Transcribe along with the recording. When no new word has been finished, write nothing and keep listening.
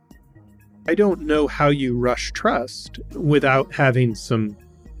I don't know how you rush trust without having some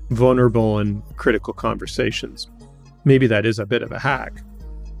vulnerable and critical conversations. Maybe that is a bit of a hack,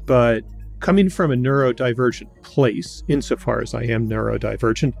 but coming from a neurodivergent place, insofar as I am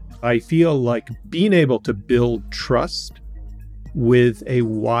neurodivergent, I feel like being able to build trust with a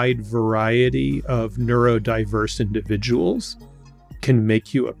wide variety of neurodiverse individuals can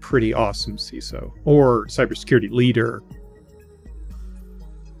make you a pretty awesome CISO or cybersecurity leader.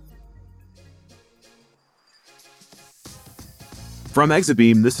 From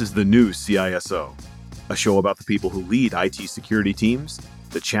Exabeam, this is the new CISO, a show about the people who lead IT security teams,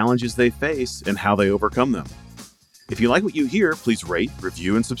 the challenges they face, and how they overcome them. If you like what you hear, please rate,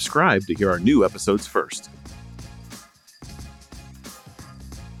 review, and subscribe to hear our new episodes first.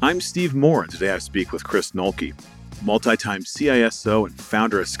 I'm Steve Moore, and today I speak with Chris Nolke, multi-time CISO and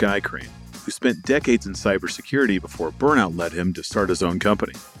founder of SkyCrane, who spent decades in cybersecurity before burnout led him to start his own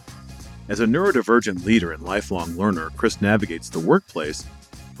company. As a neurodivergent leader and lifelong learner, Chris navigates the workplace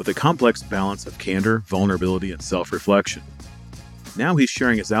with a complex balance of candor, vulnerability, and self-reflection. Now he's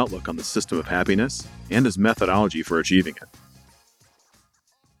sharing his outlook on the system of happiness and his methodology for achieving it.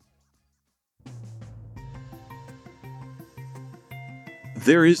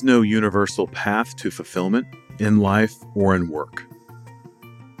 There is no universal path to fulfillment in life or in work.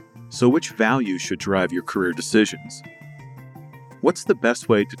 So which values should drive your career decisions? What's the best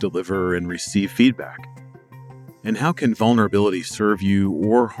way to deliver and receive feedback? And how can vulnerability serve you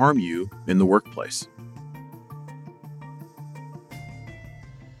or harm you in the workplace?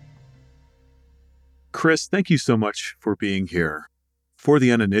 Chris, thank you so much for being here. For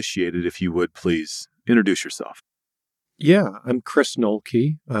the uninitiated, if you would, please introduce yourself. Yeah, I'm Chris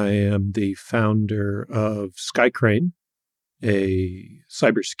Nolke. I am the founder of SkyCrane, a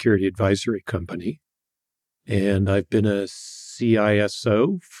cybersecurity advisory company. And I've been a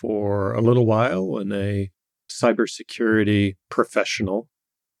CISO for a little while and a cybersecurity professional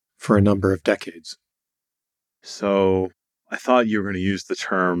for a number of decades. So I thought you were going to use the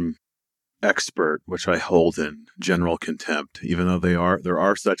term expert, which I hold in general contempt, even though there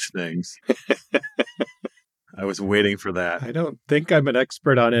are such things. I was waiting for that. I don't think I'm an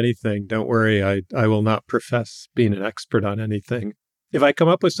expert on anything. Don't worry. I will not profess being an expert on anything. If I come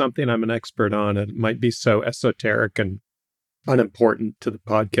up with something I'm an expert on, it might be so esoteric and unimportant to the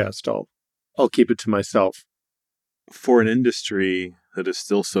podcast, I'll keep it to myself. For an industry that is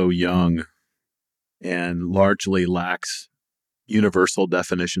still so young and largely lacks universal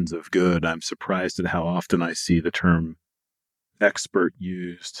definitions of good, I'm surprised at how often I see the term expert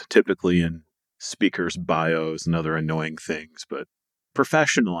used, typically in speakers' bios and other annoying things. But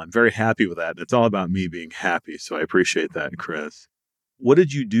professional, I'm very happy with that. It's all about me being happy, so I appreciate that, Chris. What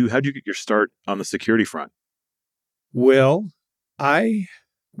did you do? How did you get your start on the security front? Well, I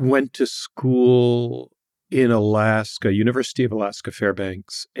went to school in Alaska, University of Alaska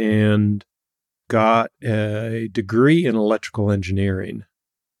Fairbanks, and got a degree in electrical engineering.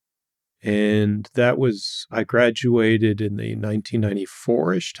 And I graduated in the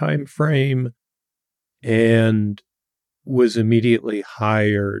 1994-ish time frame and was immediately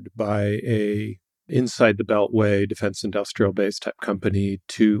hired by a inside the Beltway defense industrial base type company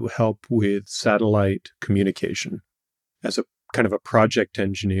to help with satellite communication as a kind of a project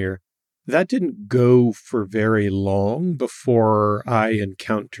engineer. That didn't go for very long before I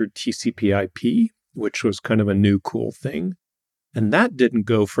encountered TCP/IP, which was kind of a new cool thing. And that didn't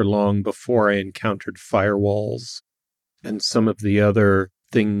go for long before I encountered firewalls and some of the other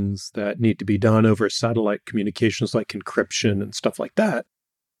things that need to be done over satellite communications like encryption and stuff like that.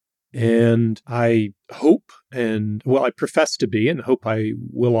 And I hope, I profess to be and hope I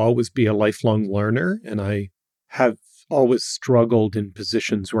will always be a lifelong learner. And I have always struggled in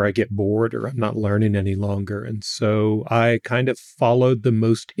positions where I get bored or I'm not learning any longer. And so I kind of followed the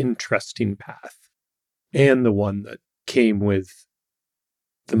most interesting path and the one that came with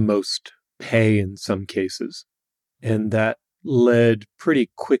the most pay in some cases. And that led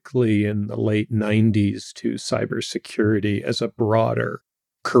pretty quickly in the late 90s to cybersecurity as a broader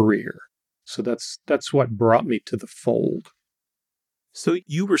career. So that's what brought me to the fold. So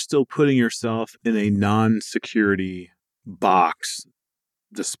you were still putting yourself in a non-security box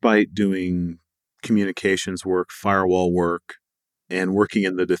despite doing communications work, firewall work, and working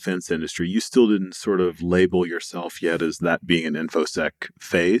in the defense industry. You still didn't sort of label yourself yet as that being an InfoSec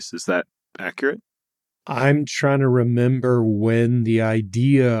phase. Is that accurate? I'm trying to remember when the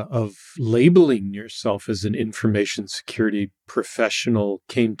idea of labeling yourself as an information security professional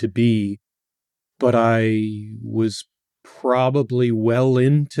came to be, but I was probably well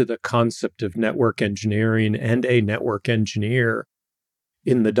into the concept of network engineering and a network engineer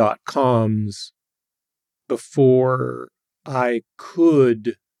in the dot-coms before I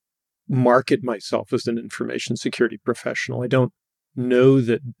could market myself as an information security professional. I don't know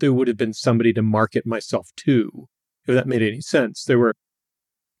that there would have been somebody to market myself to, if that made any sense.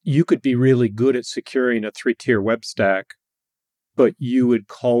 You could be really good at securing a 3-tier web stack, but you would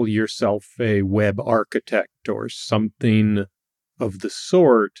call yourself a web architect or something of the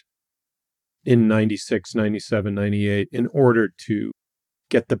sort in 96, 97, 98 in order to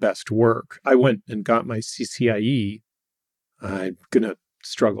get the best work. I went and got my CCIE. I'm going to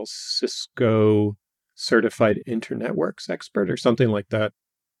struggle, Cisco Certified Internetworks Expert or something like that,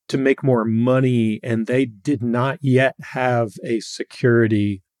 to make more money. And they did not yet have a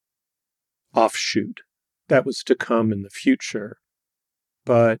security offshoot. That was to come in the future.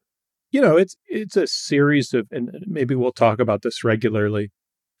 But, it's a series of, and maybe we'll talk about this regularly.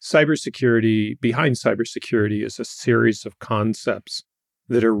 Cybersecurity, behind cybersecurity, is a series of concepts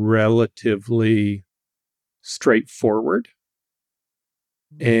that are relatively straightforward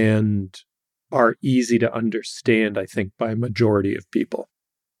and are easy to understand, I think, by a majority of people.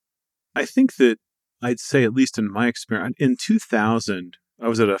 I think that I'd say, at least in my experience, in 2000, I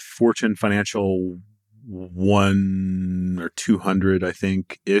was at a Fortune Financial 1 or 200, I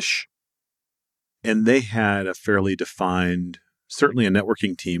think, ish. And they had a fairly defined, certainly a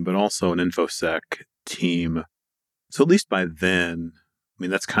networking team, but also an InfoSec team. So at least by then,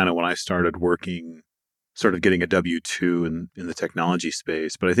 that's kind of when I started working, sort of getting a W-2 in the technology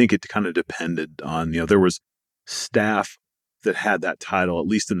space. But I think it kind of depended on, there was staff that had that title, at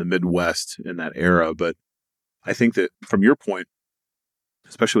least in the Midwest in that era. But I think that from your point,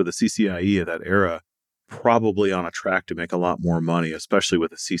 especially with the CCIE of that era, probably on a track to make a lot more money, especially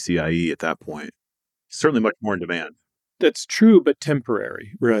with a CCIE at that point. Certainly much more in demand. That's true, but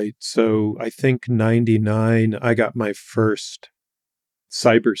temporary, right? So I think 99, I got my first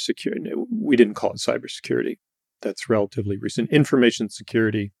cybersecurity. We didn't call it cybersecurity. That's relatively recent. Information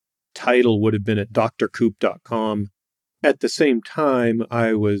security title would have been at drcoop.com. At the same time,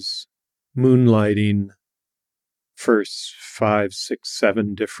 I was moonlighting for 5, 6,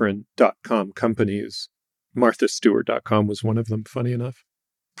 7 different .com companies. MarthaStewart.com was one of them, funny enough,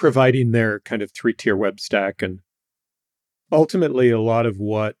 providing their kind of 3-tier web stack. And ultimately, a lot of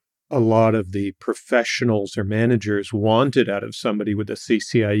what a lot of the professionals or managers wanted out of somebody with a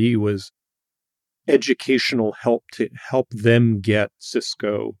CCIE was educational help to help them get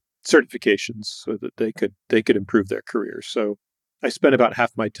Cisco certifications so that they could improve their careers. So I spent about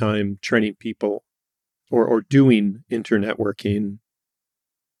half my time training people or doing internetworking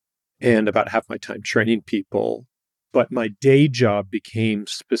and about half my time training people. But my day job became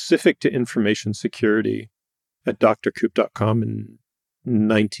specific to information security at drcoop.com in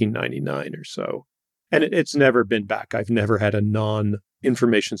 1999 or so. And it's never been back. I've never had a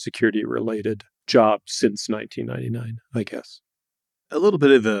non-information security related job since 1999, I guess. A little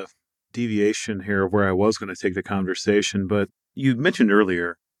bit of a deviation here of where I was going to take the conversation, but you mentioned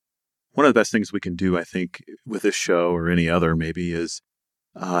earlier, one of the best things we can do, I think, with this show or any other maybe is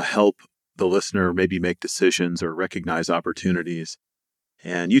help the listener maybe make decisions or recognize opportunities.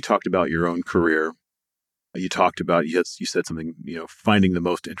 And you talked about your own career. You talked about, you said something, finding the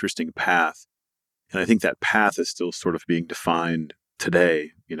most interesting path. And I think that path is still sort of being defined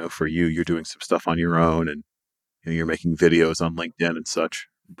today. For you, you're doing some stuff on your own and you're making videos on LinkedIn and such.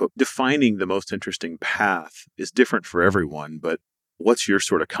 But defining the most interesting path is different for everyone. But what's your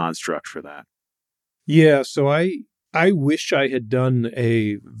sort of construct for that? Yeah, so I wish I had done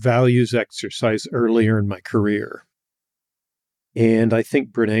a values exercise earlier in my career. And I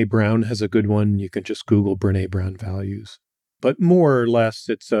think Brené Brown has a good one. You can just Google Brené Brown values. But more or less,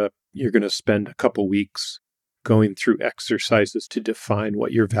 you're going to spend a couple weeks going through exercises to define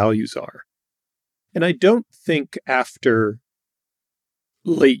what your values are. And I don't think after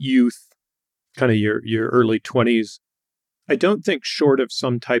late youth, kind of your early 20s, I don't think short of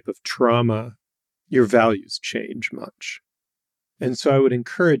some type of trauma, your values change much. And so I would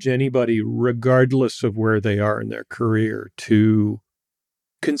encourage anybody, regardless of where they are in their career, to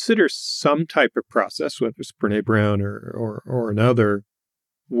consider some type of process, whether it's Brené Brown or another,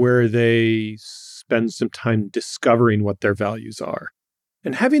 where they spend some time discovering what their values are.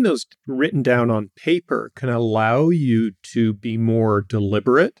 And having those written down on paper can allow you to be more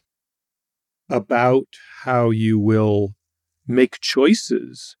deliberate about how you will make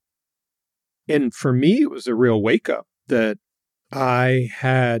choices. And for me, it was a real wake up that I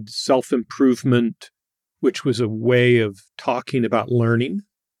had self-improvement, which was a way of talking about learning,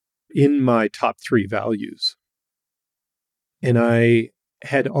 in my top 3 values. And I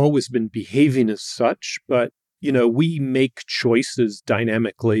had always been behaving as such, but we make choices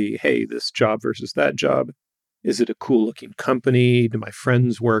dynamically. Hey, this job versus that job. Is it a cool looking company? Do my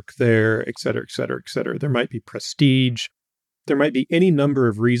friends work there? Et cetera, et cetera, et cetera. There might be prestige. There might be any number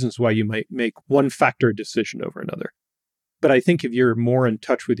of reasons why you might make one factor decision over another. But I think if you're more in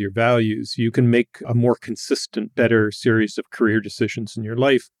touch with your values, you can make a more consistent, better series of career decisions in your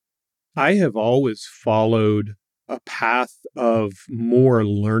life. I have always followed a path of more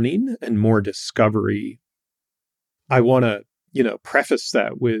learning and more discovery. I want to, preface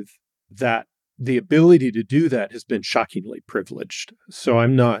that with that the ability to do that has been shockingly privileged. So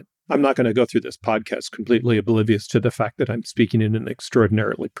I'm not going to go through this podcast completely oblivious to the fact that I'm speaking in an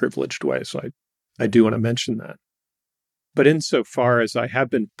extraordinarily privileged way. So I do want to mention that. But insofar as I have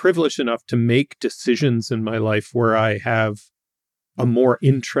been privileged enough to make decisions in my life where I have a more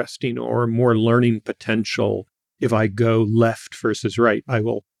interesting or more learning potential, if I go left versus right, I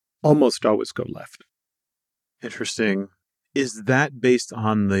will almost always go left. Interesting. Is that based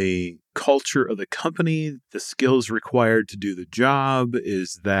on the culture of the company, the skills required to do the job?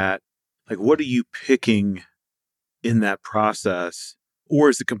 Is that, what are you picking in that process? Or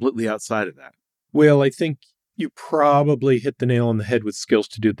is it completely outside of that? Well, I think you probably hit the nail on the head with skills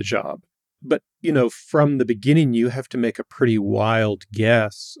to do the job. But, from the beginning, you have to make a pretty wild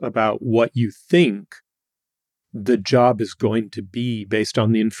guess about what you think the job is going to be based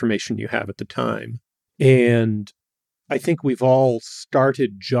on the information you have at the time. And I think we've all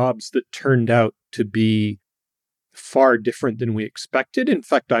started jobs that turned out to be far different than we expected. In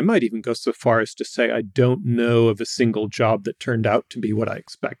fact, I might even go so far as to say I don't know of a single job that turned out to be what I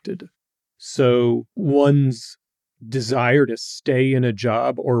expected. So one's desire to stay in a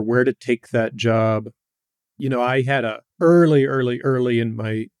job or where to take that job. I had a early in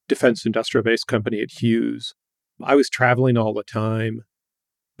my defense industrial base company at Hughes. I was traveling all the time,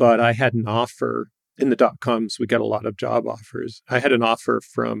 but I had an offer. In the .coms, we got a lot of job offers. I had an offer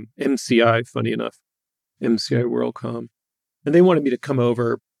from MCI, funny enough, MCI WorldCom. And they wanted me to come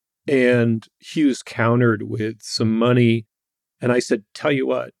over, and Hughes countered with some money. And I said, tell you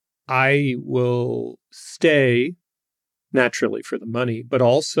what, I will stay naturally for the money, but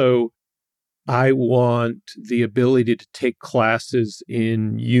also I want the ability to take classes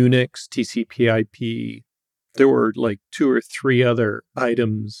in Unix, TCP/IP. There were like 2 or 3 other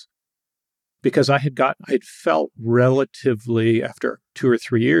items because I'd felt relatively, after 2 or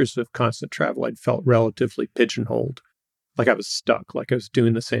 3 years of constant travel, I'd felt relatively pigeonholed, like I was stuck, like I was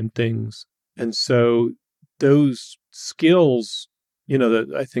doing the same things. And so those skills,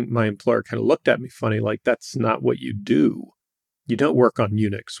 that I think my employer kind of looked at me funny, like that's not what you do. You don't work on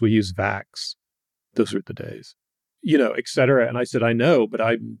Unix. We use VAX. Those are the days, et cetera. And I said, I know, but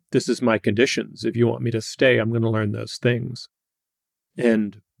this is my conditions. If you want me to stay, I'm going to learn those things.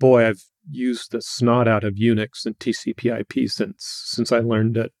 And boy, I've used the snot out of Unix and TCP/IP since I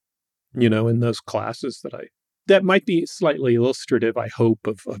learned it, in those classes that might be slightly illustrative, I hope,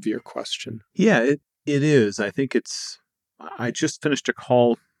 of your question. Yeah, it is. I think I just finished a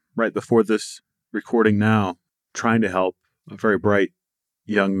call right before this recording now, trying to help a very bright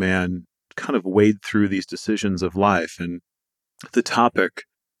young man kind of wade through these decisions of life. And the topic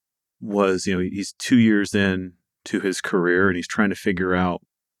was, he's 2 years in to his career and he's trying to figure out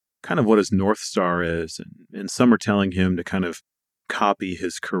kind of what his North Star is. And some are telling him to kind of copy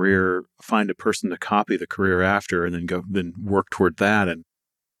his career, find a person to copy the career after, and then work toward that. And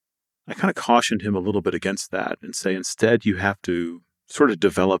I kind of cautioned him a little bit against that and say, instead, you have to sort of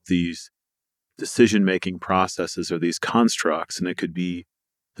develop these decision-making processes or these constructs. And it could be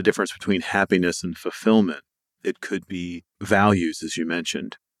the difference between happiness and fulfillment. It could be values, as you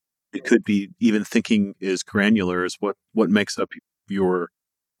mentioned. It could be even thinking as granular as what makes up your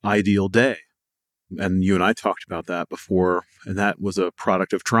ideal day. And you and I talked about that before, and that was a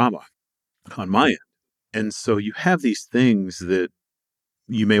product of trauma on my end. And so you have these things that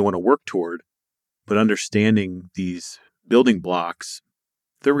you may want to work toward, but understanding these building blocks,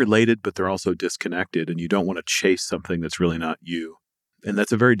 they're related, but they're also disconnected, and you don't want to chase something that's really not you. And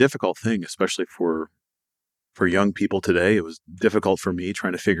that's a very difficult thing, especially for young people today. It was difficult for me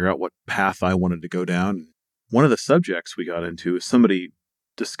trying to figure out what path I wanted to go down. One of the subjects we got into is somebody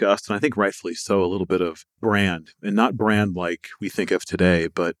discussed, and I think rightfully so, a little bit of brand, and not brand like we think of today,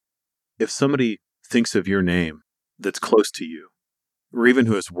 but if somebody thinks of your name that's close to you, or even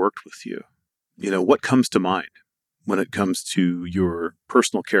who has worked with you, what comes to mind when it comes to your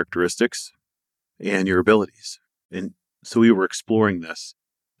personal characteristics and your abilities? And so we were exploring this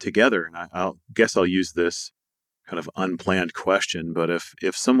together, and I'll use this kind of unplanned question, but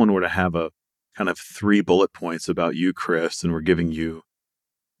if someone were to have a kind of 3 bullet points about you, Chris, and we're giving you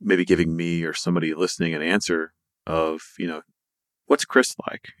maybe giving me or somebody listening an answer of, what's Chris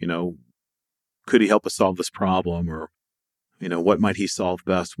like? Could he help us solve this problem? Or, what might he solve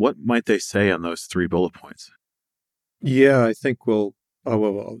best? What might they say on those 3 bullet points? Yeah, I think I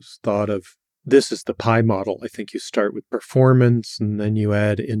always thought of this as the pie model. I think you start with performance and then you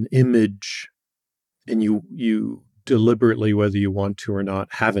add an image, and you deliberately, whether you want to or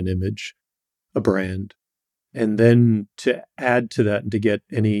not, have an image, a brand. And then to add to that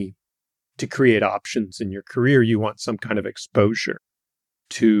and to create options in your career, you want some kind of exposure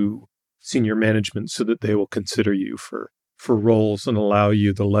to senior management so that they will consider you for roles and allow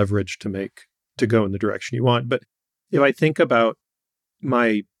you the leverage to go in the direction you want. But if I think about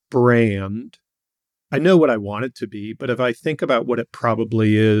my brand, I know what I want it to be, but if I think about what it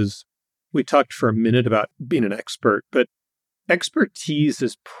probably is, we talked for a minute about being an expert, but expertise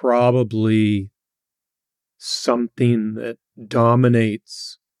is probably something that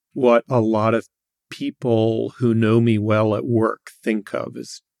dominates what a lot of people who know me well at work think of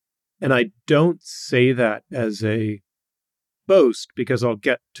as. And I don't say that as a boast, because I'll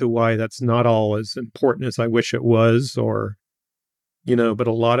get to why that's not all as important as I wish it was, but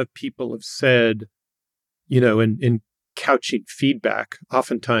a lot of people have said, in couching feedback,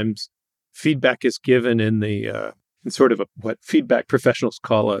 oftentimes feedback is given in sort of what feedback professionals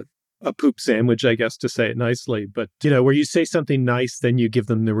call a poop sandwich, I guess, to say it nicely. But, where you say something nice, then you give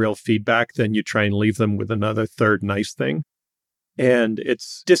them the real feedback, then you try and leave them with another third nice thing. And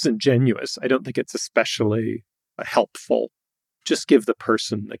it's disingenuous. I don't think it's especially helpful. Just give the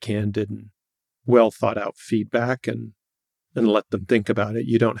person the candid and well thought out feedback and let them think about it.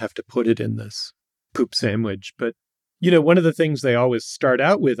 You don't have to put it in this poop sandwich. But, one of the things they always start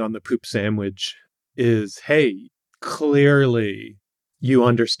out with on the poop sandwich is, hey, clearly you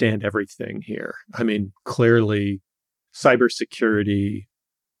understand everything here. I mean, clearly cybersecurity,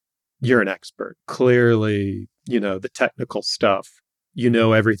 you're an expert. Clearly, the technical stuff,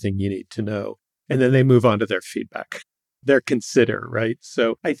 everything you need to know. And then they move on to their feedback, their consider, right?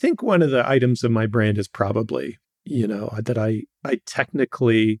 So I think one of the items of my brand is probably, that I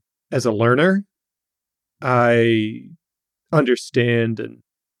technically, as a learner, I understand, and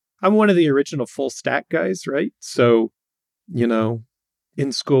I'm one of the original full stack guys, right? So,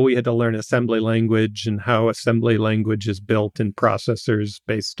 in school, we had to learn assembly language and how assembly language is built in processors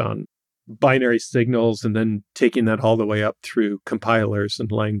based on binary signals, and then taking that all the way up through compilers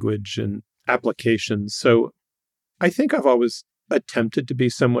and language and applications. So I think I've always attempted to be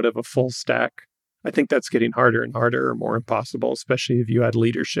somewhat of a full stack. I think that's getting harder and harder, or more impossible, especially if you add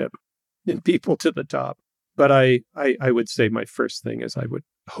leadership and people to the top. But I would say my first thing is I would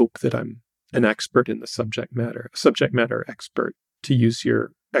hope that I'm an expert in the subject matter expert, to use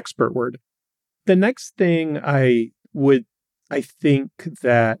your expert word. The next thing I think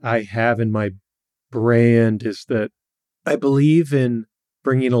that I have in my brand is that I believe in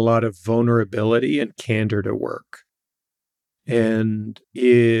bringing a lot of vulnerability and candor to work. And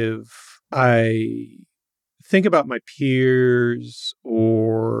if I think about my peers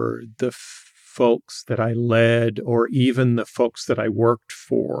or the folks that I led, or even the folks that I worked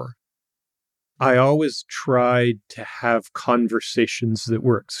for, I always tried to have conversations that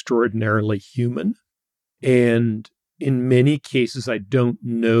were extraordinarily human. And in many cases, I don't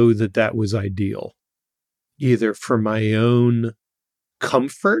know that that was ideal, either for my own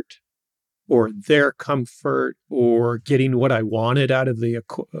comfort or their comfort, or getting what I wanted out of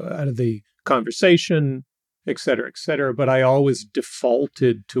the conversation, et cetera, et cetera. But I always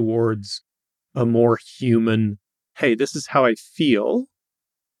defaulted towards a more human, hey, this is how I feel.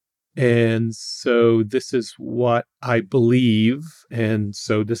 And so this is what I believe. And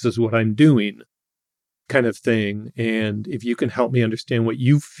so this is what I'm doing, kind of thing. And if you can help me understand what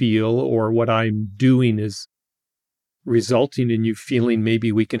you feel, or what I'm doing is resulting in you feeling,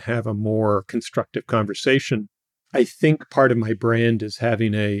 maybe we can have a more constructive conversation. I think part of my brand is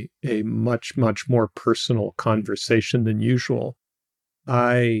having a much, much more personal conversation than usual.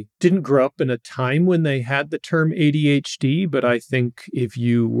 I didn't grow up in a time when they had the term ADHD, but I think if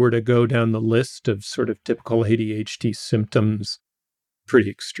you were to go down the list of sort of typical ADHD symptoms,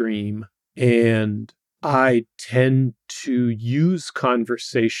 pretty extreme. And I tend to use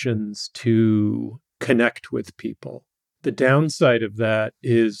conversations to connect with people. The downside of that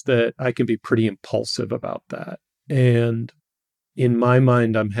is that I can be pretty impulsive about that. And in my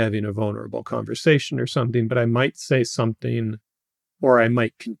mind, I'm having a vulnerable conversation or something, but I might say something, or I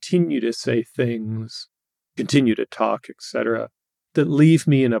might continue to say things, continue to talk, etc., that leave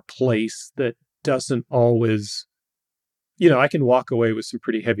me in a place that doesn't always, I can walk away with some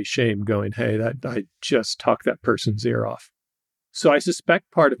pretty heavy shame going, hey, that I just talked that person's ear off. So I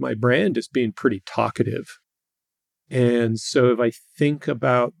suspect part of my brand is being pretty talkative. And so if I think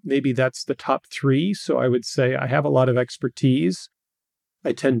about maybe that's the top three, so I would say I have a lot of expertise.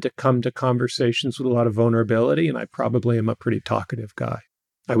 I tend to come to conversations with a lot of vulnerability, and I probably am a pretty talkative guy.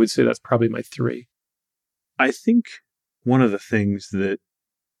 I would say that's probably my three. I think one of the things that,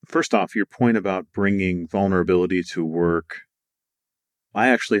 first off, your point about bringing vulnerability to work, I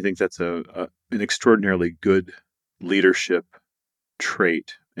actually think that's an extraordinarily good leadership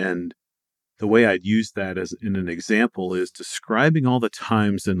trait. And the way I'd use that as in an example is describing all the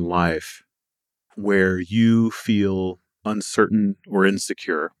times in life where you feel uncertain or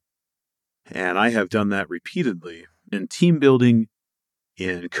insecure. And I have done that repeatedly in team building,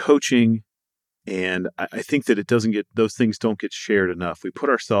 in coaching. And I think that those things don't get shared enough. We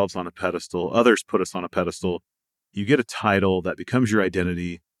put ourselves on a pedestal. Others put us on a pedestal. You get a title that becomes your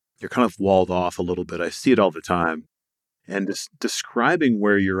identity. You're kind of walled off a little bit. I see it all the time. And describing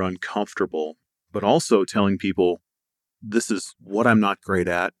where you're uncomfortable, but also telling people, this is what I'm not great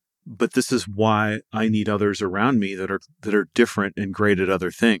at, but this is why I need others around me that are different and great at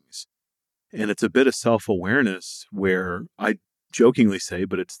other things. And it's a bit of self-awareness where I jokingly say,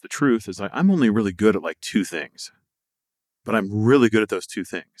 but it's the truth, is I'm only really good at like two things, but I'm really good at those two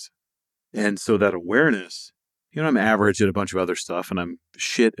things. And so that awareness, I'm average at a bunch of other stuff and I'm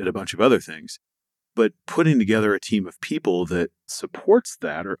shit at a bunch of other things. But putting together a team of people that supports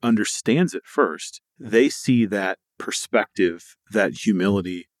that or understands it first, they see that perspective, that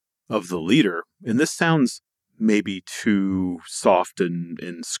humility of the leader. And this sounds maybe too soft and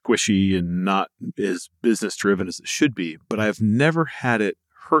squishy and not as business driven as it should be, but I've never had it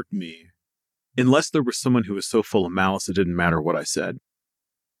hurt me unless there was someone who was so full of malice it didn't matter what I said.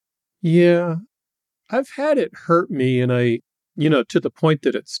 Yeah, I've had it hurt me, and to the point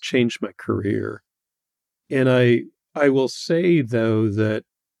that it's changed my career. And I will say, though, that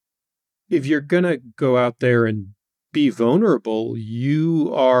if you're going to go out there and be vulnerable,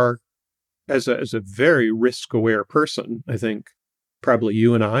 you are, as a very risk-aware person, I think probably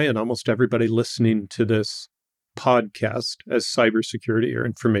you and I and almost everybody listening to this podcast as cybersecurity or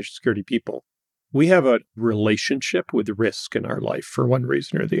information security people, we have a relationship with risk in our life for one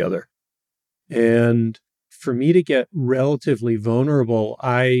reason or the other. And for me to get relatively vulnerable,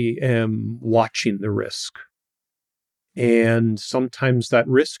 I am watching the risk. And sometimes that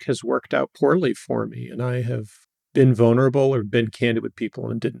risk has worked out poorly for me. And I have been vulnerable or been candid with people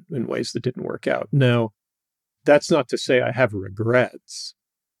in ways that didn't work out. Now, that's not to say I have regrets,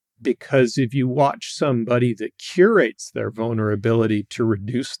 because if you watch somebody that curates their vulnerability to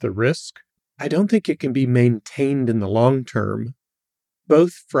reduce the risk, I don't think it can be maintained in the long term.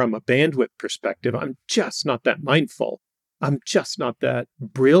 Both from a bandwidth perspective, I'm just not that mindful. I'm just not that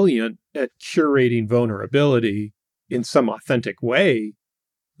brilliant at curating vulnerability in some authentic way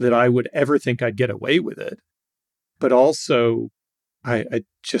that I would ever think I'd get away with it. But also, I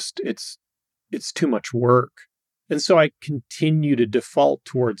just, it's too much work. And so I continue to default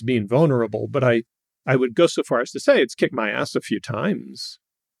towards being vulnerable, but I would go so far as to say it's kicked my ass a few times.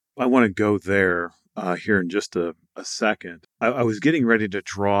 I want to go there here in just a second. I was getting ready to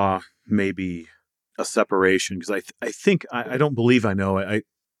draw maybe a separation because I think I don't believe I know.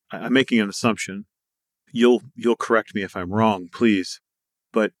 I'm making an assumption. You'll correct me if I'm wrong, please.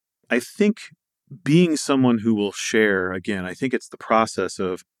 But I think being someone who will share, again, I think it's the process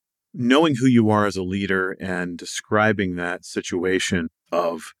of knowing who you are as a leader and describing that situation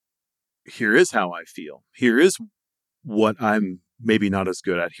of, here is how I feel. Here is what I'm maybe not as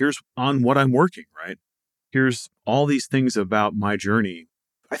good at. Here's on what I'm working, right? Here's all these things about my journey.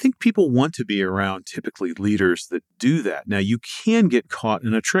 I think people want to be around typically leaders that do that. Now, you can get caught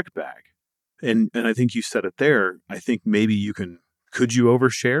in a trick bag. And I think you said it there. I think maybe could you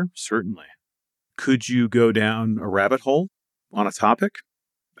overshare? Certainly. Could you go down a rabbit hole on a topic?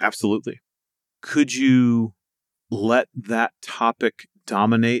 Absolutely. Could you let that topic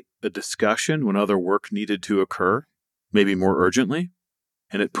dominate a discussion when other work needed to occur, maybe more urgently,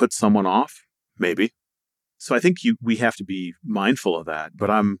 and it put someone off? Maybe. So I think we have to be mindful of that. But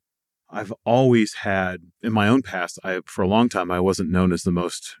I've always had, in my own past, for a long time, I wasn't known as the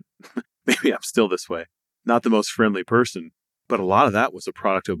most, maybe I'm still this way, not the most friendly person. But a lot of that was a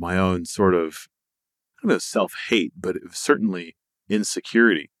product of my own sort of, I don't know, self-hate, but it was certainly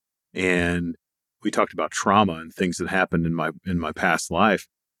insecurity. And we talked about trauma and things that happened in my past life.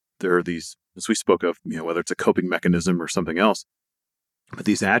 There are these, as we spoke of, whether it's a coping mechanism or something else, but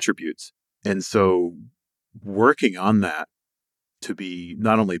these attributes. And so working on that to be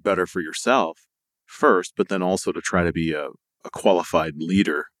not only better for yourself first, but then also to try to be a qualified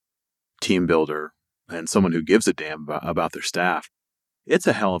leader, team builder, and someone who gives a damn about their staff, it's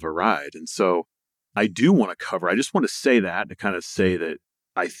a hell of a ride. And so I do want to cover, I just want to say that to kind of say that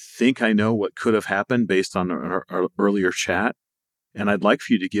I think I know what could have happened based on our earlier chat. And I'd like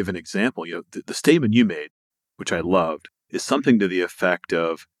for you to give an example. The statement you made, which I loved, is something to the effect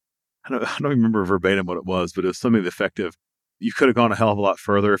of, I don't remember verbatim what it was, but it was something to the effect of, you could have gone a hell of a lot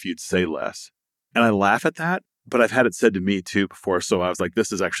further if you'd say less. And I laugh at that, but I've had it said to me too before. So I was like,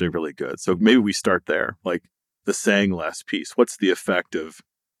 this is actually really good. So maybe we start there, like the saying less piece. What's the effect of,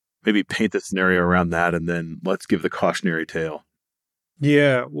 maybe paint the scenario around that, and then let's give the cautionary tale.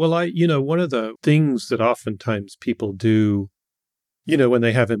 Yeah. Well, one of the things that oftentimes people do, when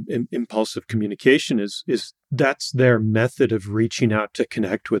they have impulsive communication is that's their method of reaching out to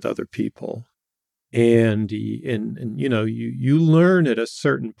connect with other people. And you learn at a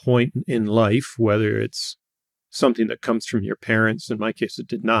certain point in life, whether it's something that comes from your parents. In my case, it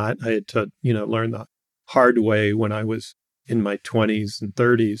did not. I had to, learn the hard way when I was in my 20s and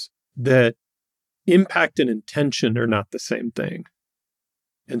 30s, that impact and intention are not the same thing.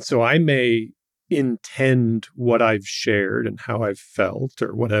 And so I may intend what I've shared and how I've felt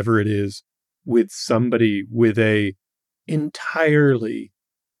or whatever it is with somebody with a entirely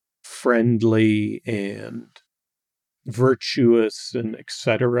friendly and virtuous and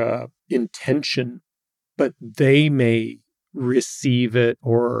etc. intention, but they may receive it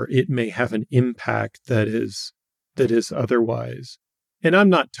or it may have an impact that is otherwise. And I'm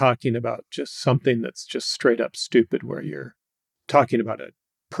not talking about just something that's just straight up stupid where you're talking about a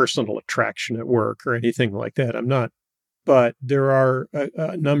personal attraction at work or anything like that. I'm not. But there are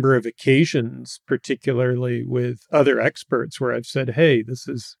a number of occasions, particularly with other experts, where I've said, hey, this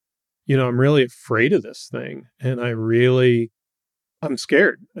is, I'm really afraid of this thing. And I'm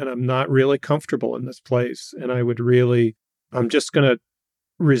scared and I'm not really comfortable in this place. And I'm just going to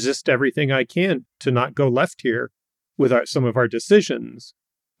resist everything I can to not go left here with some of our decisions.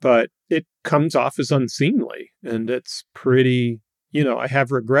 But it comes off as unseemly, and it's pretty, I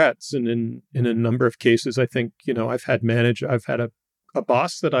have regrets. And in a number of cases, I think, I've had a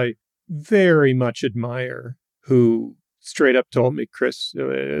boss that I very much admire who straight up told me, Chris,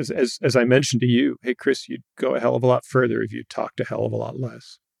 as I mentioned to you, hey, Chris, you'd go a hell of a lot further if you talked a hell of a lot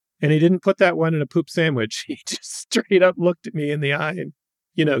less. And he didn't put that one in a poop sandwich. He just straight up looked at me in the eye and,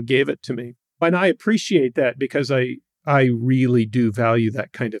 gave it to me. And I appreciate that because I really do value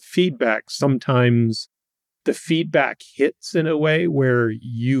that kind of feedback. Sometimes the feedback hits in a way where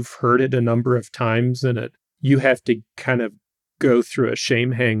you've heard it a number of times and you have to kind of go through a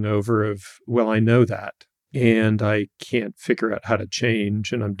shame hangover of, well, I know that and I can't figure out how to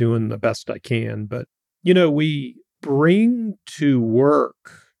change and I'm doing the best I can. But, we bring to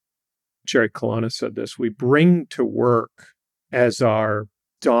work, Jerry Kalana said this, we bring to work as our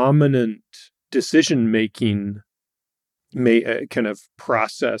dominant decision-making kind of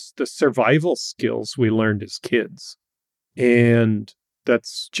process the survival skills we learned as kids. And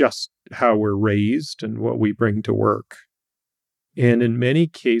that's just how we're raised and what we bring to work. And in many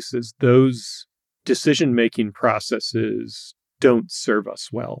cases, those decision-making processes don't serve us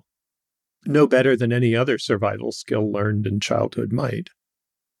well, no better than any other survival skill learned in childhood might.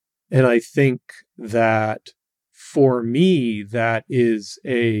 And I think that for me, that is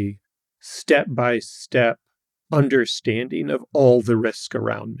a step-by-step understanding of all the risk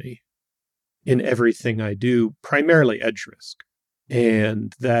around me in everything I do, primarily edge risk.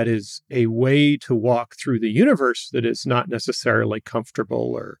 And that is a way to walk through the universe that is not necessarily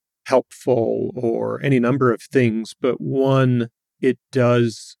comfortable or helpful or any number of things, but one, it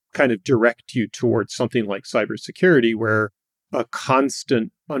does kind of direct you towards something like cybersecurity, where a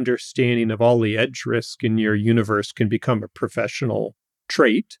constant understanding of all the edge risk in your universe can become a professional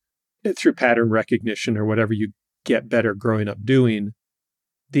trait through pattern recognition or whatever you get better growing up doing.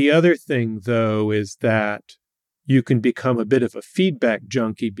 The other thing, though, is that you can become a bit of a feedback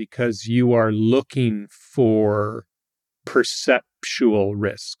junkie because you are looking for perceptual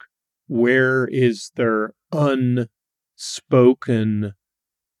risk. Where is there unspoken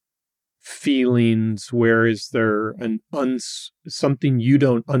feelings? Where is there something you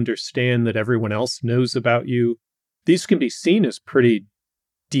don't understand that everyone else knows about you? These can be seen as pretty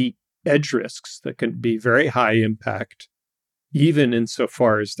deep edge risks that can be very high impact, even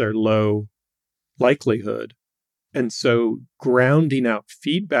insofar as they're low likelihood. And so grounding out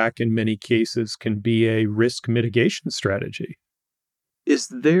feedback in many cases can be a risk mitigation strategy. Is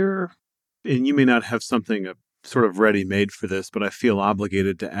there, and you may not have something sort of ready-made for this, but I feel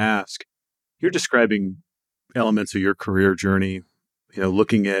obligated to ask, you're describing elements of your career journey,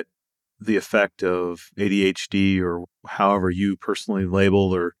 looking at the effect of ADHD or however you personally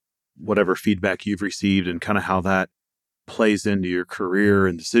label or whatever feedback you've received and kind of how that plays into your career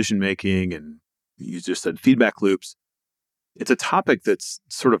and decision making. And you just said feedback loops. It's a topic that's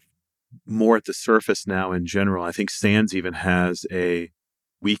sort of more at the surface now in general. I think SANS even has a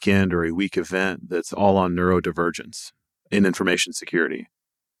weekend or a week event that's all on neurodivergence in information security.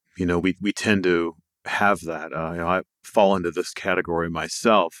 We tend to have that. I fall into this category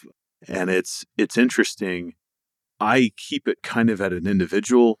myself, and it's interesting. I keep it kind of at an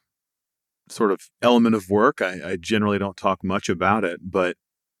individual sort of element of work. I generally don't talk much about it, but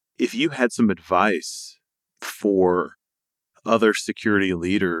if you had some advice for other security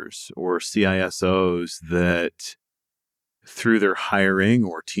leaders or CISOs that through their hiring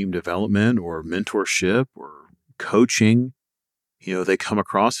or team development or mentorship or coaching, they come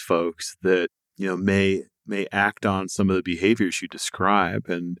across folks that, may act on some of the behaviors you describe,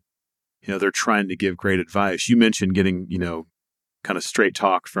 and, they're trying to give great advice. You mentioned getting, kind of straight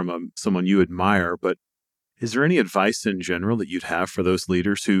talk from someone you admire, but is there any advice in general that you'd have for those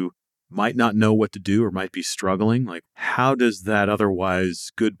leaders who might not know what to do or might be struggling? Like, how does that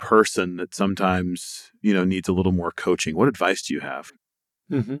otherwise good person that sometimes, needs a little more coaching, what advice do you have?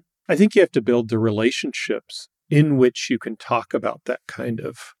 Mm-hmm. I think you have to build the relationships in which you can talk about that kind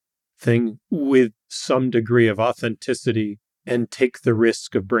of thing with some degree of authenticity and take the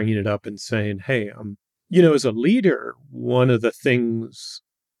risk of bringing it up and saying, hey, as a leader, one of the things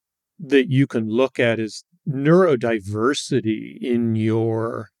that you can look at is neurodiversity in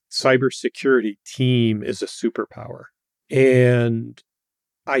your cybersecurity team is a superpower. And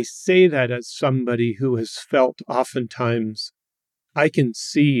I say that as somebody who has felt oftentimes I can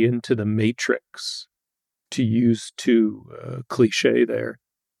see into the matrix, to use too cliche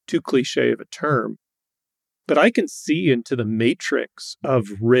of a term, but I can see into the matrix of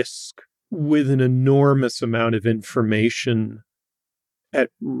risk with an enormous amount of information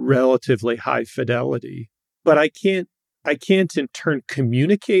at relatively high fidelity. But I can't in turn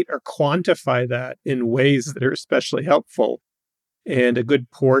communicate or quantify that in ways that are especially helpful. And a good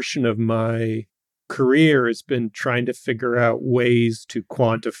portion of my career has been trying to figure out ways to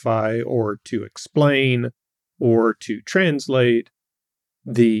quantify or to explain or to translate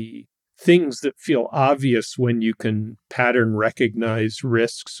the things that feel obvious when you can pattern recognize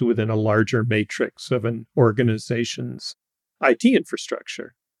risks within a larger matrix of an organization's IT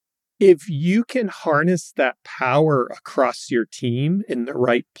infrastructure. If you can harness that power across your team in the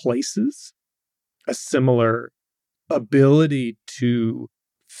right places, a similar ability to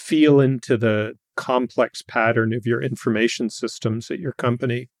feel into the complex pattern of your information systems at your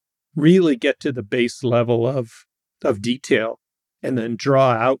company, really get to the base level of detail, and then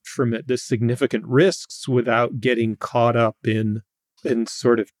draw out from it the significant risks without getting caught up in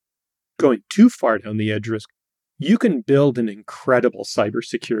sort of going too far down the edge risk, you can build an incredible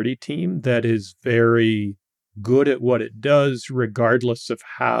cybersecurity team that is very good at what it does, regardless of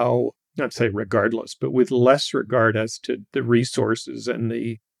how, not say regardless, but with less regard as to the resources and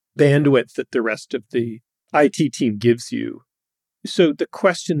the bandwidth that the rest of the IT team gives you. So the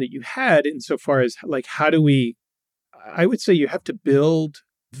question that you had insofar as like, I would say you have to build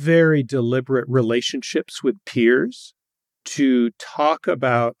very deliberate relationships with peers to talk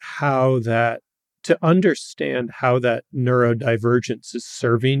about to understand how that neurodivergence is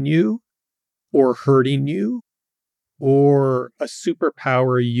serving you or hurting you, or a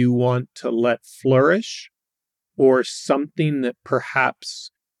superpower you want to let flourish, or something that perhaps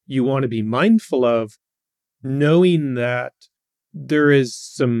you want to be mindful of, knowing that there is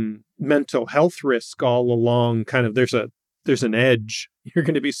some mental health risk all along. Kind of there's an edge. You're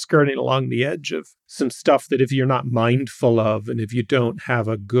going to be skirting along the edge of some stuff that if you're not mindful of, and if you don't have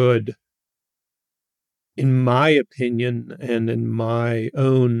a good, in my opinion and in my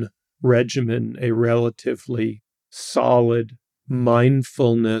own regimen, a relatively solid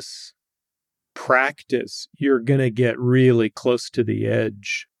mindfulness practice, you're going to get really close to the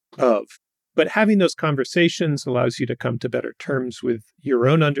edge of. But having those conversations allows you to come to better terms with your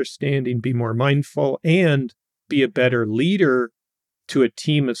own understanding, be more mindful, and be a better leader to a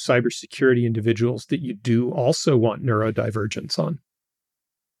team of cybersecurity individuals that you do also want neurodivergence on.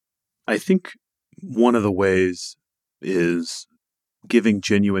 I think one of the ways is giving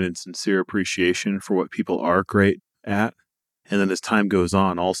genuine and sincere appreciation for what people are great at. And then as time goes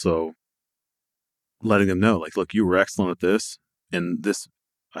on, also letting them know, like, look, you were excellent at this. And this,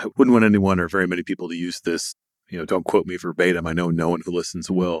 I wouldn't want anyone or very many people to use this, don't quote me verbatim. I know no one who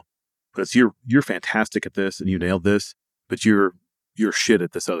listens will, but it's you're fantastic at this and you nailed this, but you're shit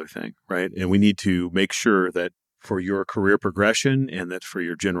at this other thing, right? And we need to make sure that for your career progression and that for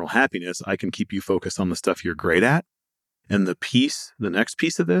your general happiness, I can keep you focused on the stuff you're great at. And the next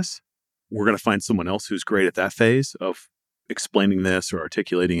piece of this, we're going to find someone else who's great at that phase of explaining this or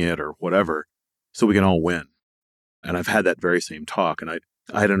articulating it or whatever, so we can all win. And I've had that very same talk. And I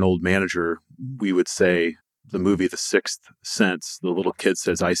had an old manager, we would say the movie The Sixth Sense, the little kid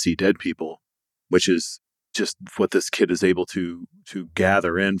says, "I see dead people," which is just what this kid is able to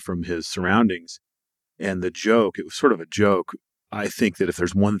gather in from his surroundings. And the joke, it was sort of a joke. I think that if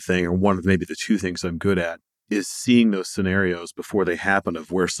there's one thing, or one of maybe the two things I'm good at, is seeing those scenarios before they happen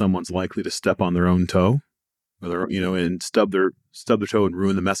of where someone's likely to step on their own toe, or and stub their toe and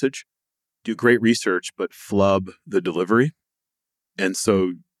ruin the message. Do great research, but flub the delivery. And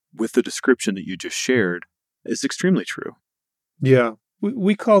so with the description that you just shared, it's extremely true. Yeah.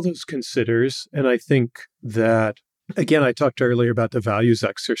 We call those considers. And I think that, again, I talked earlier about the values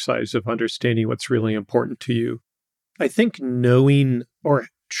exercise of understanding what's really important to you. I think knowing or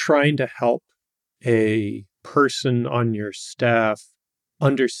trying to help a person on your staff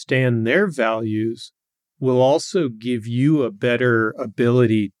understand their values will also give you a better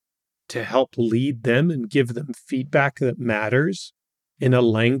ability to help lead them and give them feedback that matters in a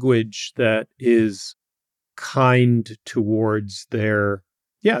language that is kind towards their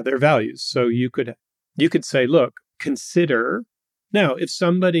values. So you could say, look, consider now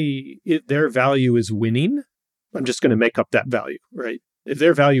if their value is winning, I'm just going to make up that value, right? If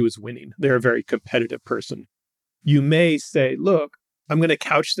their value is winning, they're a very competitive person. You may say, look, I'm going to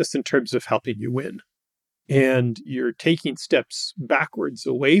couch this in terms of helping you win. And you're taking steps backwards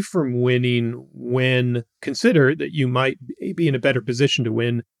away from winning when consider that you might be in a better position to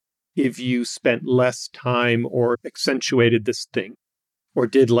win if you spent less time or accentuated this thing or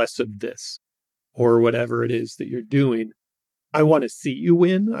did less of this or whatever it is that you're doing. I want to see you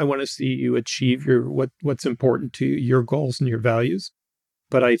win. I want to see you achieve what's important to you, your goals and your values.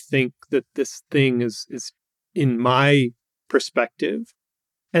 But I think that this thing is in my perspective,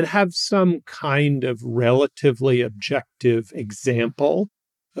 and have some kind of relatively objective example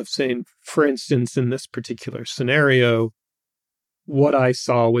of saying, for instance, in this particular scenario, what I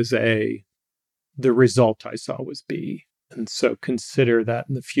saw was A, the result I saw was B. And so consider that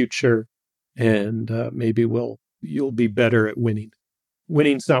in the future, and maybe you'll be better at winning.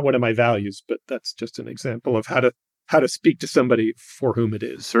 Winning's not one of my values, but that's just an example of how to speak to somebody for whom it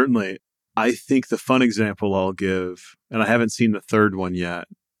is. Certainly. I think the fun example I'll give, and I haven't seen the third one yet,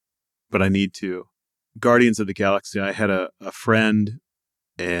 but I need to. Guardians of the Galaxy, I had a friend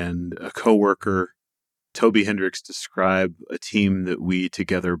and a coworker, Toby Hendricks, describe a team that we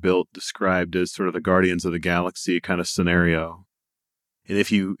together built, described as sort of the Guardians of the Galaxy kind of scenario. And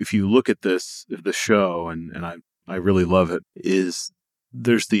if you look at the show, and I really love it, is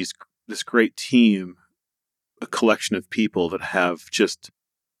there's this great team, a collection of people that have just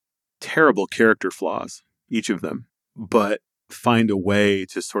terrible character flaws, each of them, but find a way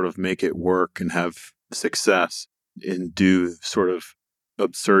to sort of make it work and have success and do sort of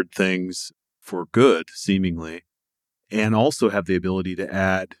absurd things for good, seemingly, and also have the ability to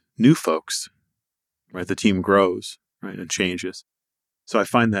add new folks, right? The team grows, right, and changes. So I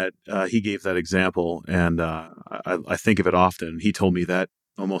find that he gave that example, and I think of it often. He told me that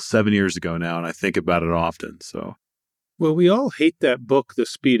almost 7 years ago now, and I think about it often. So, well, we all hate that book, The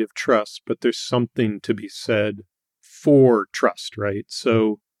Speed of Trust, but there's something to be said for trust, right?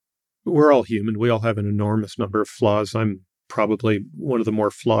 So we're all human. We all have an enormous number of flaws. I'm probably one of the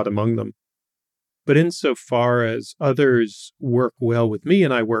more flawed among them. But insofar as others work well with me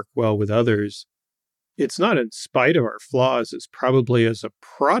and I work well with others, it's not in spite of our flaws, it's probably as a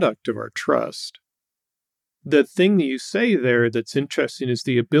product of our trust. The thing that you say there that's interesting is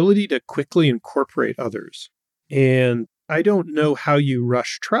the ability to quickly incorporate others. And I don't know how you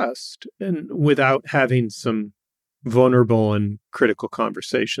rush trust and without having some vulnerable and critical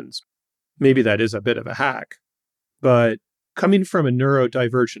conversations. Maybe that is a bit of a hack. But coming from a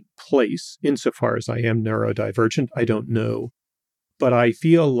neurodivergent place, insofar as I am neurodivergent, I don't know. But I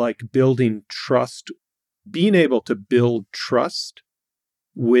feel like building trust, being able to build trust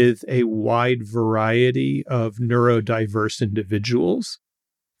with a wide variety of neurodiverse individuals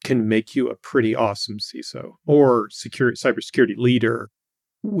can make you a pretty awesome CISO or cybersecurity leader.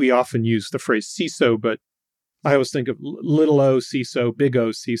 We often use the phrase CISO, but I always think of little o CISO, big O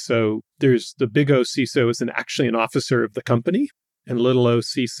CISO. There's the big O CISO is actually an officer of the company, and little o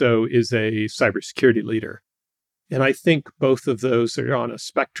CISO is a cybersecurity leader. And I think both of those are on a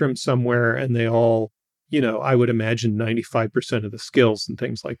spectrum somewhere, and they all, I would imagine 95% of the skills and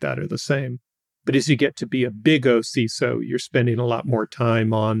things like that are the same. But as you get to be a big O CISO, you're spending a lot more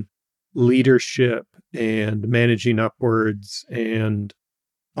time on leadership and managing upwards and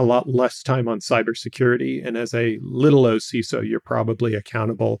a lot less time on cybersecurity. And as a little OCISO, you're probably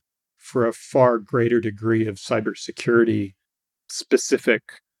accountable for a far greater degree of cybersecurity specific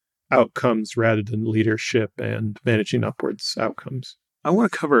outcomes rather than leadership and managing upwards outcomes. I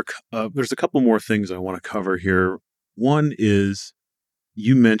want to cover, there's a couple more things I want to cover here. One is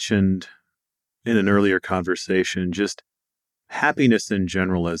you mentioned in an earlier conversation just happiness in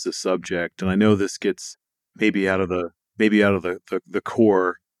general as a subject. And I know this gets maybe out of the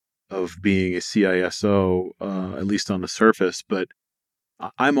core of being a CISO, at least on the surface, but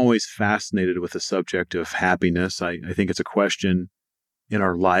I'm always fascinated with the subject of happiness. I think it's a question in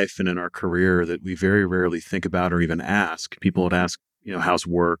our life and in our career that we very rarely think about or even ask. People would ask, how's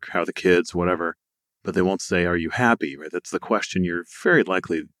work, how are the kids, whatever, but they won't say, are you happy? Right? That's the question you're very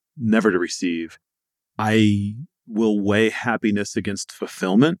likely never to receive. I will weigh happiness against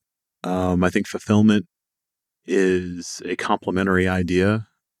fulfillment. I think fulfillment is a complementary idea,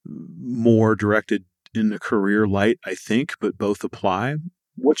 more directed in a career light, I think, but both apply.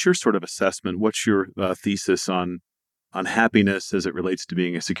 What's your sort of assessment? What's your thesis on happiness as it relates to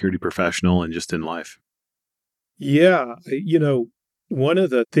being a security professional and just in life? Yeah, one of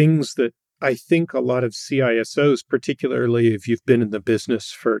the things that I think a lot of CISOs, particularly if you've been in the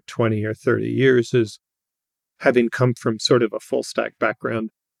business for 20 or 30 years, is having come from sort of a full stack background.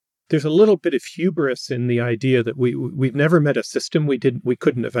 There's a little bit of hubris in the idea that we've never met a system we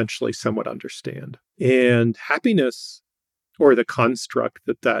couldn't eventually somewhat understand. And happiness, or the construct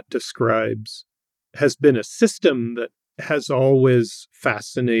that describes, has been a system that has always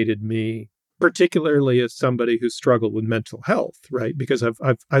fascinated me, particularly as somebody who struggled with mental health, right? Because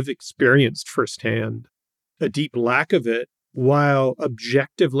I've experienced firsthand a deep lack of it, while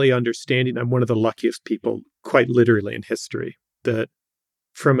objectively understanding I'm one of the luckiest people, quite literally, in history, that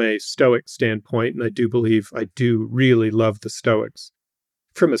from a Stoic standpoint, and I do believe I do really love the Stoics.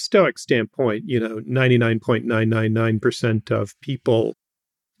 From a Stoic standpoint, 99.999% of people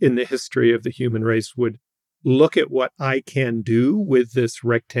in the history of the human race would look at what I can do with this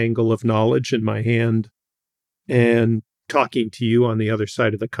rectangle of knowledge in my hand and talking to you on the other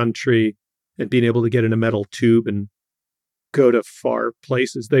side of the country and being able to get in a metal tube and go to far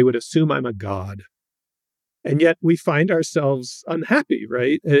places. They would assume I'm a god. And yet we find ourselves unhappy,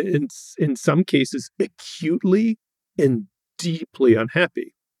 right? In some cases, acutely and deeply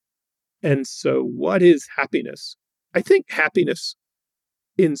unhappy. And so what is happiness? I think happiness,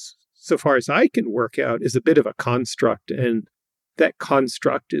 so far as I can work out, is a bit of a construct. And that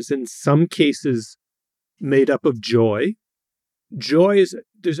construct is in some cases made up of joy. There's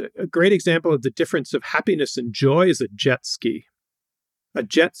a great example of the difference of happiness and joy is a jet ski. A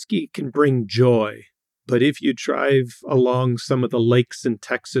jet ski can bring joy. But if you drive along some of the lakes in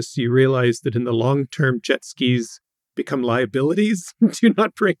Texas, you realize that in the long term, jet skis become liabilities, do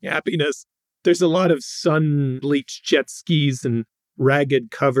not bring happiness. There's a lot of sun-bleached jet skis and ragged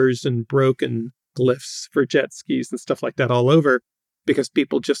covers and broken glyphs for jet skis and stuff like that all over because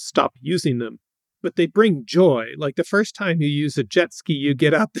people just stop using them. But they bring joy. Like the first time you use a jet ski, you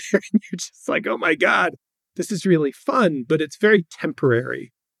get out there and you're just like, oh my God, this is really fun, but it's very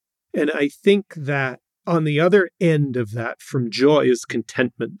temporary. And I think that on the other end of that from joy is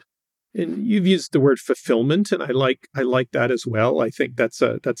contentment. And you've used the word fulfillment, and I like that as well. I think that's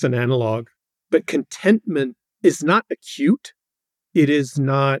an analog. But contentment is not acute. It is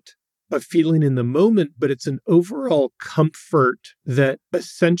not a feeling in the moment, but it's an overall comfort that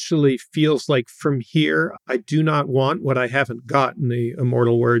essentially feels like from here, I do not want what I haven't got, in the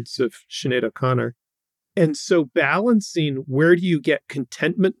immortal words of Sinead O'Connor. And so balancing where do you get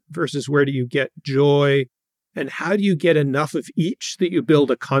contentment versus where do you get joy, and how do you get enough of each that you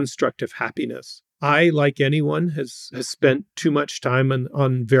build a construct of happiness? I, like anyone, has spent too much time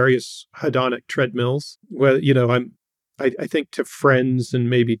on various hedonic treadmills. Well, I think to friends and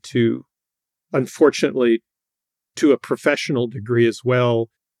maybe unfortunately, to a professional degree as well,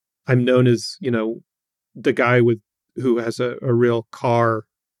 I'm known as, the guy who has a real car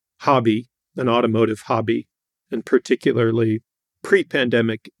hobby, an automotive hobby, and particularly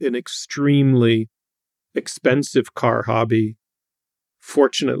pre-pandemic, an extremely expensive car hobby.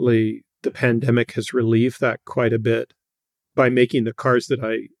 Fortunately, the pandemic has relieved that quite a bit by making the cars that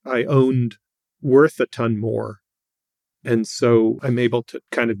I owned worth a ton more. And so I'm able to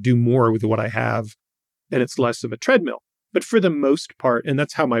kind of do more with what I have, and it's less of a treadmill. But for the most part, and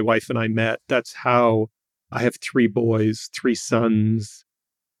that's how my wife and I met, that's how I have 3 boys, 3 sons,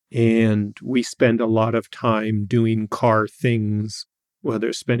 and we spend a lot of time doing car things, whether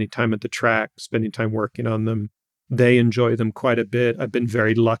it's spending time at the track, spending time working on them. They enjoy them quite a bit. I've been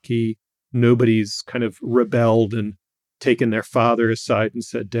very lucky. Nobody's kind of rebelled and taken their father aside and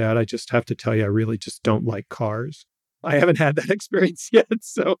said, "Dad, I just have to tell you, I really just don't like cars." I haven't had that experience yet,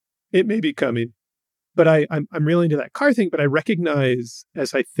 so it may be coming. But I'm really into that car thing, but I recognize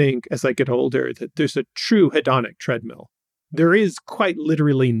as I get older that there's a true hedonic treadmill. There is quite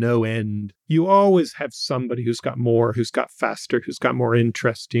literally no end. You always have somebody who's got more, who's got faster, who's got more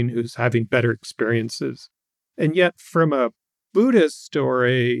interesting, who's having better experiences. And yet from a Buddhist or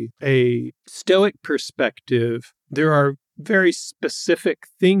a Stoic perspective, there are very specific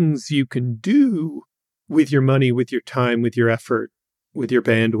things you can do with your money, with your time, with your effort, with your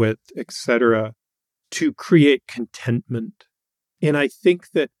bandwidth, etc., to create contentment. And I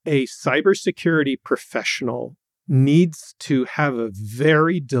think that a cybersecurity professional needs to have a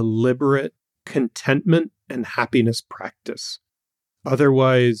very deliberate contentment and happiness practice.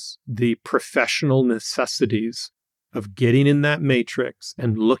 Otherwise, the professional necessities of getting in that matrix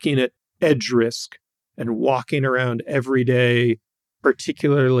and looking at edge risk and walking around every day,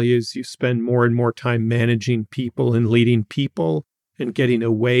 particularly as you spend more and more time managing people and leading people and getting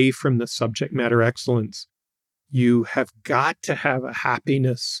away from the subject matter excellence, you have got to have a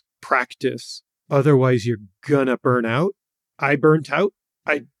happiness practice. Otherwise, you're gonna burn out. I burnt out.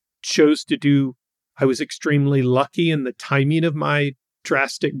 I was extremely lucky in the timing of my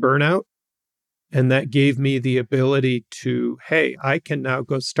drastic burnout. And that gave me the ability to, hey, I can now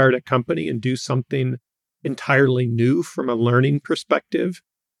go start a company and do something entirely new from a learning perspective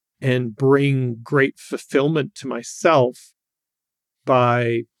and bring great fulfillment to myself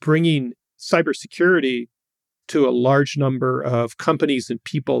by bringing cybersecurity to a large number of companies and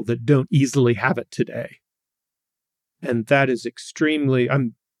people that don't easily have it today. And that is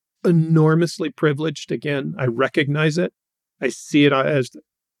I'm enormously privileged. Again, I recognize it. I see it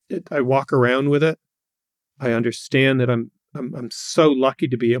I walk around with it. I understand that I'm so lucky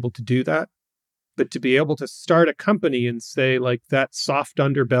to be able to do that. But to be able to start a company and say, like, that soft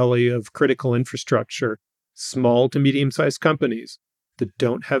underbelly of critical infrastructure, small to medium-sized companies that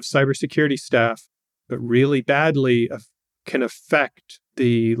don't have cybersecurity staff, but really badly can affect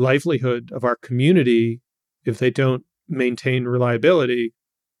the livelihood of our community if they don't maintain reliability,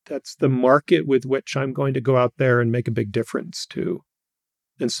 that's the market with which I'm going to go out there and make a big difference to.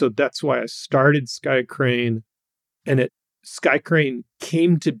 And so that's why I started SkyCrane, and SkyCrane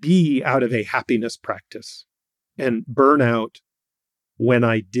came to be out of a happiness practice and burnout when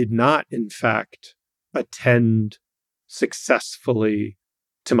I did not, in fact, attend successfully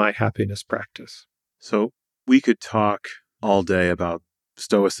to my happiness practice. So we could talk all day about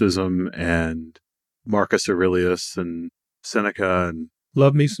Stoicism and Marcus Aurelius and Seneca. And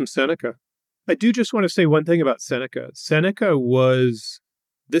love me some Seneca. I do just want to say one thing about Seneca. Seneca was,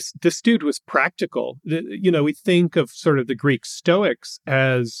 this dude was practical. We think of sort of the Greek Stoics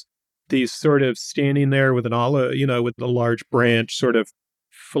as these sort of standing there with an olive, with a large branch, sort of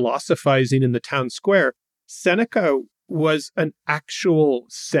philosophizing in the town square. Seneca was an actual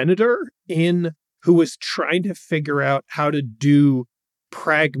senator who was trying to figure out how to do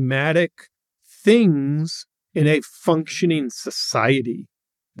pragmatic things in a functioning society.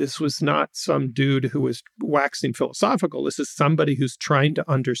 This was not some dude who was waxing philosophical. This is somebody who's trying to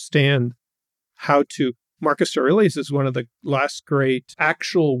understand how to. Marcus Aurelius is one of the last great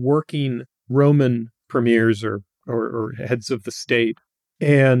actual working Roman premiers or heads of the state.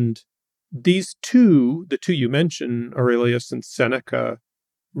 And these the two you mentioned, Aurelius and Seneca,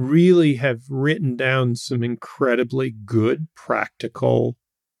 really have written down some incredibly good practical.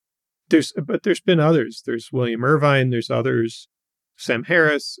 But there's been others. There's William Irvine, there's others, Sam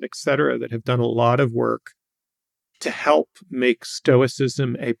Harris, etc., that have done a lot of work to help make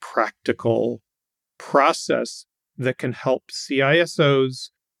Stoicism a practical process that can help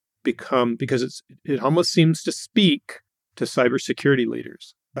CISOs become, because it almost seems to speak to cybersecurity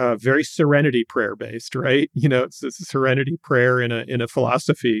leaders. Very serenity prayer based, right? It's a serenity prayer in a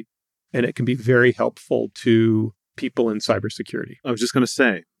philosophy, and it can be very helpful to people in cybersecurity. I was just going to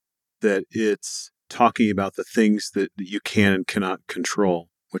say that it's talking about the things that you can and cannot control,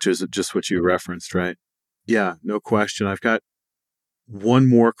 which is just what you referenced, right? Yeah, no question. I've got one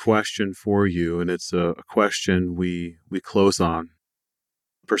more question for you, and it's a question we close on.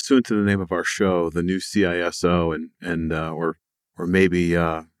 Pursuant to the name of our show, the new CISO or maybe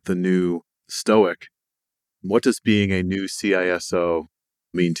the new Stoic, what does being a new CISO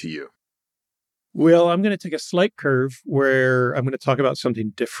mean to you? Well, I'm going to take a slight curve where I'm going to talk about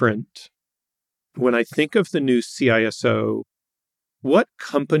something different. When I think of the new CISO, what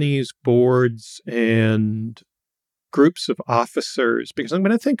companies, boards, and groups of officers, because I'm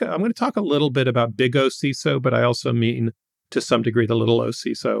going to talk a little bit about big O CISO, but I also mean to some degree the little O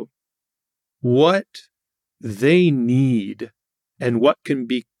CISO. What they need and what can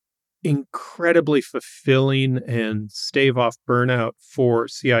be incredibly fulfilling and stave off burnout for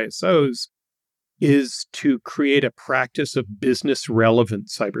CISOs is to create a practice of business relevant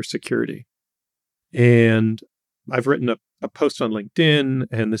cybersecurity. And I've written a post on LinkedIn,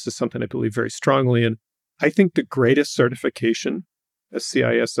 and this is something I believe very strongly in. I think the greatest certification a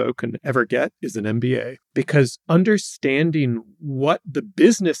CISO can ever get is an MBA, because understanding what the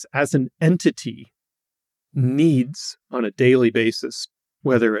business as an entity needs on a daily basis,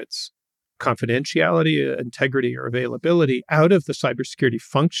 whether it's confidentiality, integrity, or availability out of the cybersecurity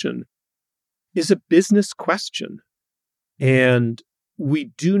function, is a business question. And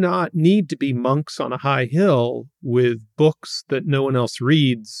we do not need to be monks on a high hill with books that no one else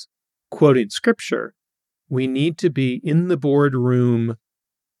reads, quoting scripture. We need to be in the boardroom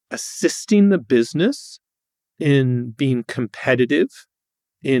assisting the business in being competitive,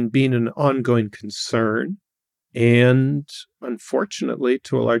 in being an ongoing concern, and unfortunately,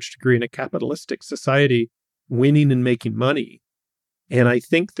 to a large degree in a capitalistic society, winning and making money. And I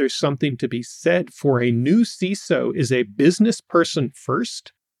think there's something to be said for a new CISO is a business person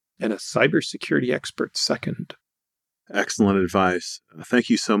first and a cybersecurity expert second. Excellent advice. Thank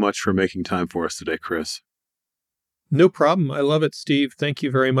you so much for making time for us today, Chris. No problem. I love it, Steve. Thank you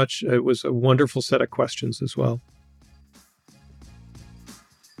very much. It was a wonderful set of questions as well.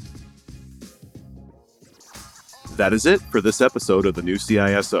 That is it for this episode of The New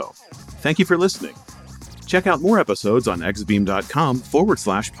CISO. Thank you for listening. Check out more episodes on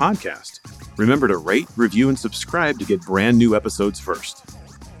exabeam.com/podcast. Remember to rate, review, and subscribe to get brand new episodes first.